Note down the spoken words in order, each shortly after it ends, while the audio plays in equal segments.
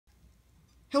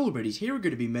Hello buddies, here we're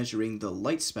going to be measuring the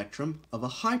light spectrum of a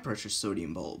high pressure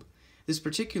sodium bulb. This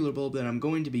particular bulb that I'm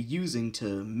going to be using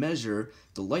to measure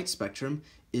the light spectrum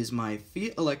is my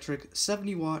Fiat Electric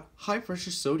 70 watt high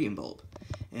pressure sodium bulb.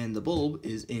 And the bulb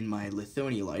is in my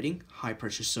Lithonia lighting, high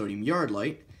pressure sodium yard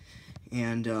light.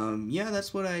 And yeah,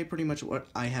 that's what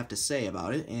I have to say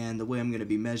about it. And the way I'm going to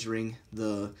be measuring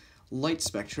the light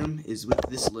spectrum is with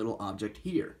this little object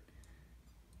here.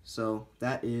 So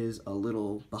that is a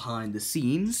little behind the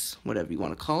scenes, whatever you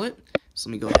want to call it. So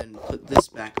let me go ahead and put this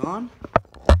back on.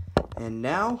 And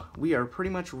now we are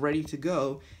pretty much ready to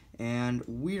go, and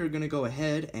we are going to go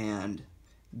ahead and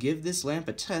give this lamp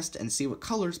a test and see what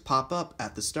colors pop up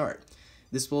at the start.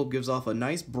 This bulb gives off a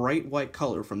nice bright white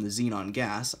color from the xenon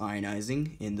gas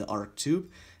ionizing in the arc tube,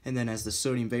 and then as the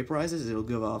sodium vaporizes, it'll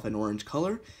give off an orange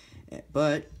color.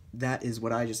 But that is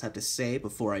what I just have to say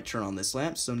before I turn on this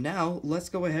lamp. So now let's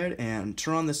go ahead and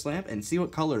turn on this lamp and see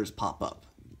what colors pop up.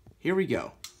 Here we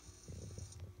go.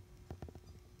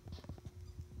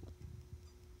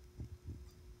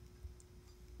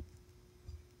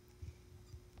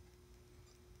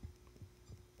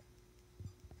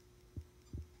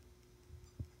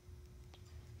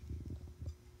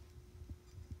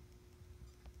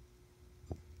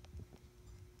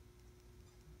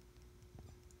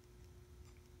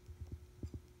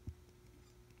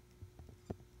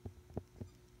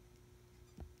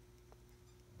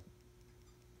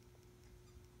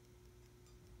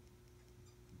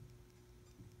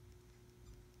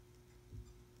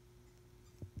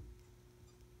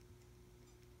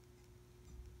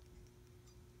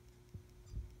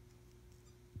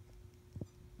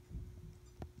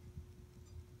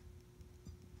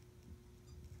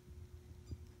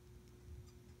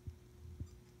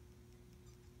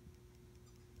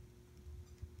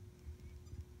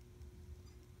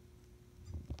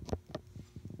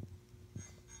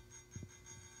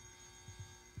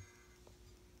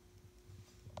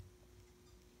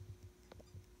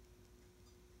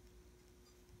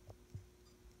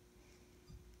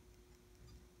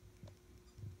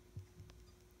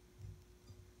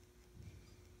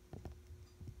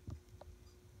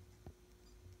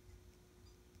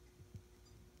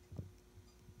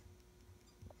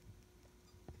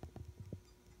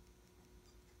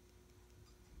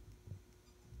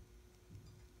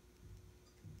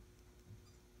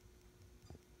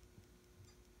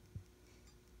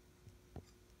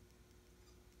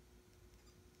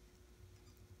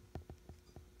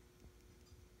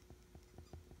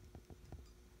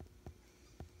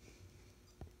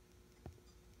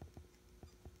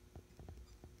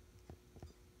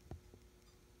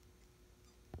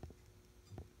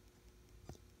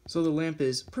 So the lamp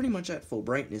is pretty much at full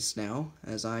brightness now,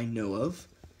 as I know of.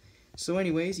 So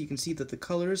anyways, you can see that the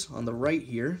colors on the right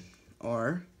here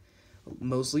are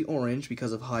mostly orange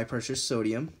because of high pressure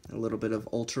sodium, a little bit of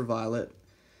ultraviolet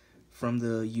from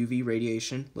the UV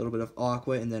radiation, a little bit of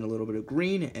aqua, and then a little bit of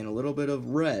green and a little bit of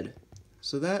red.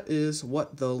 So that is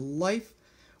what the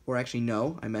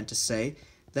I meant to say,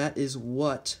 that is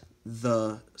what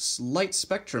the light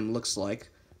spectrum looks like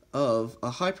of a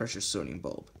high pressure sodium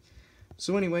bulb.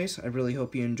 So anyways, I really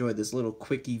hope you enjoyed this little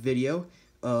quickie video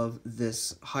of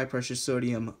this high pressure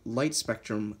sodium light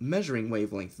spectrum measuring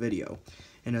wavelength video.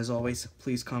 And as always,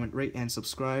 please comment, rate, and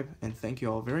subscribe, and thank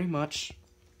you all very much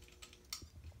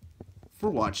for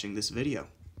watching this video.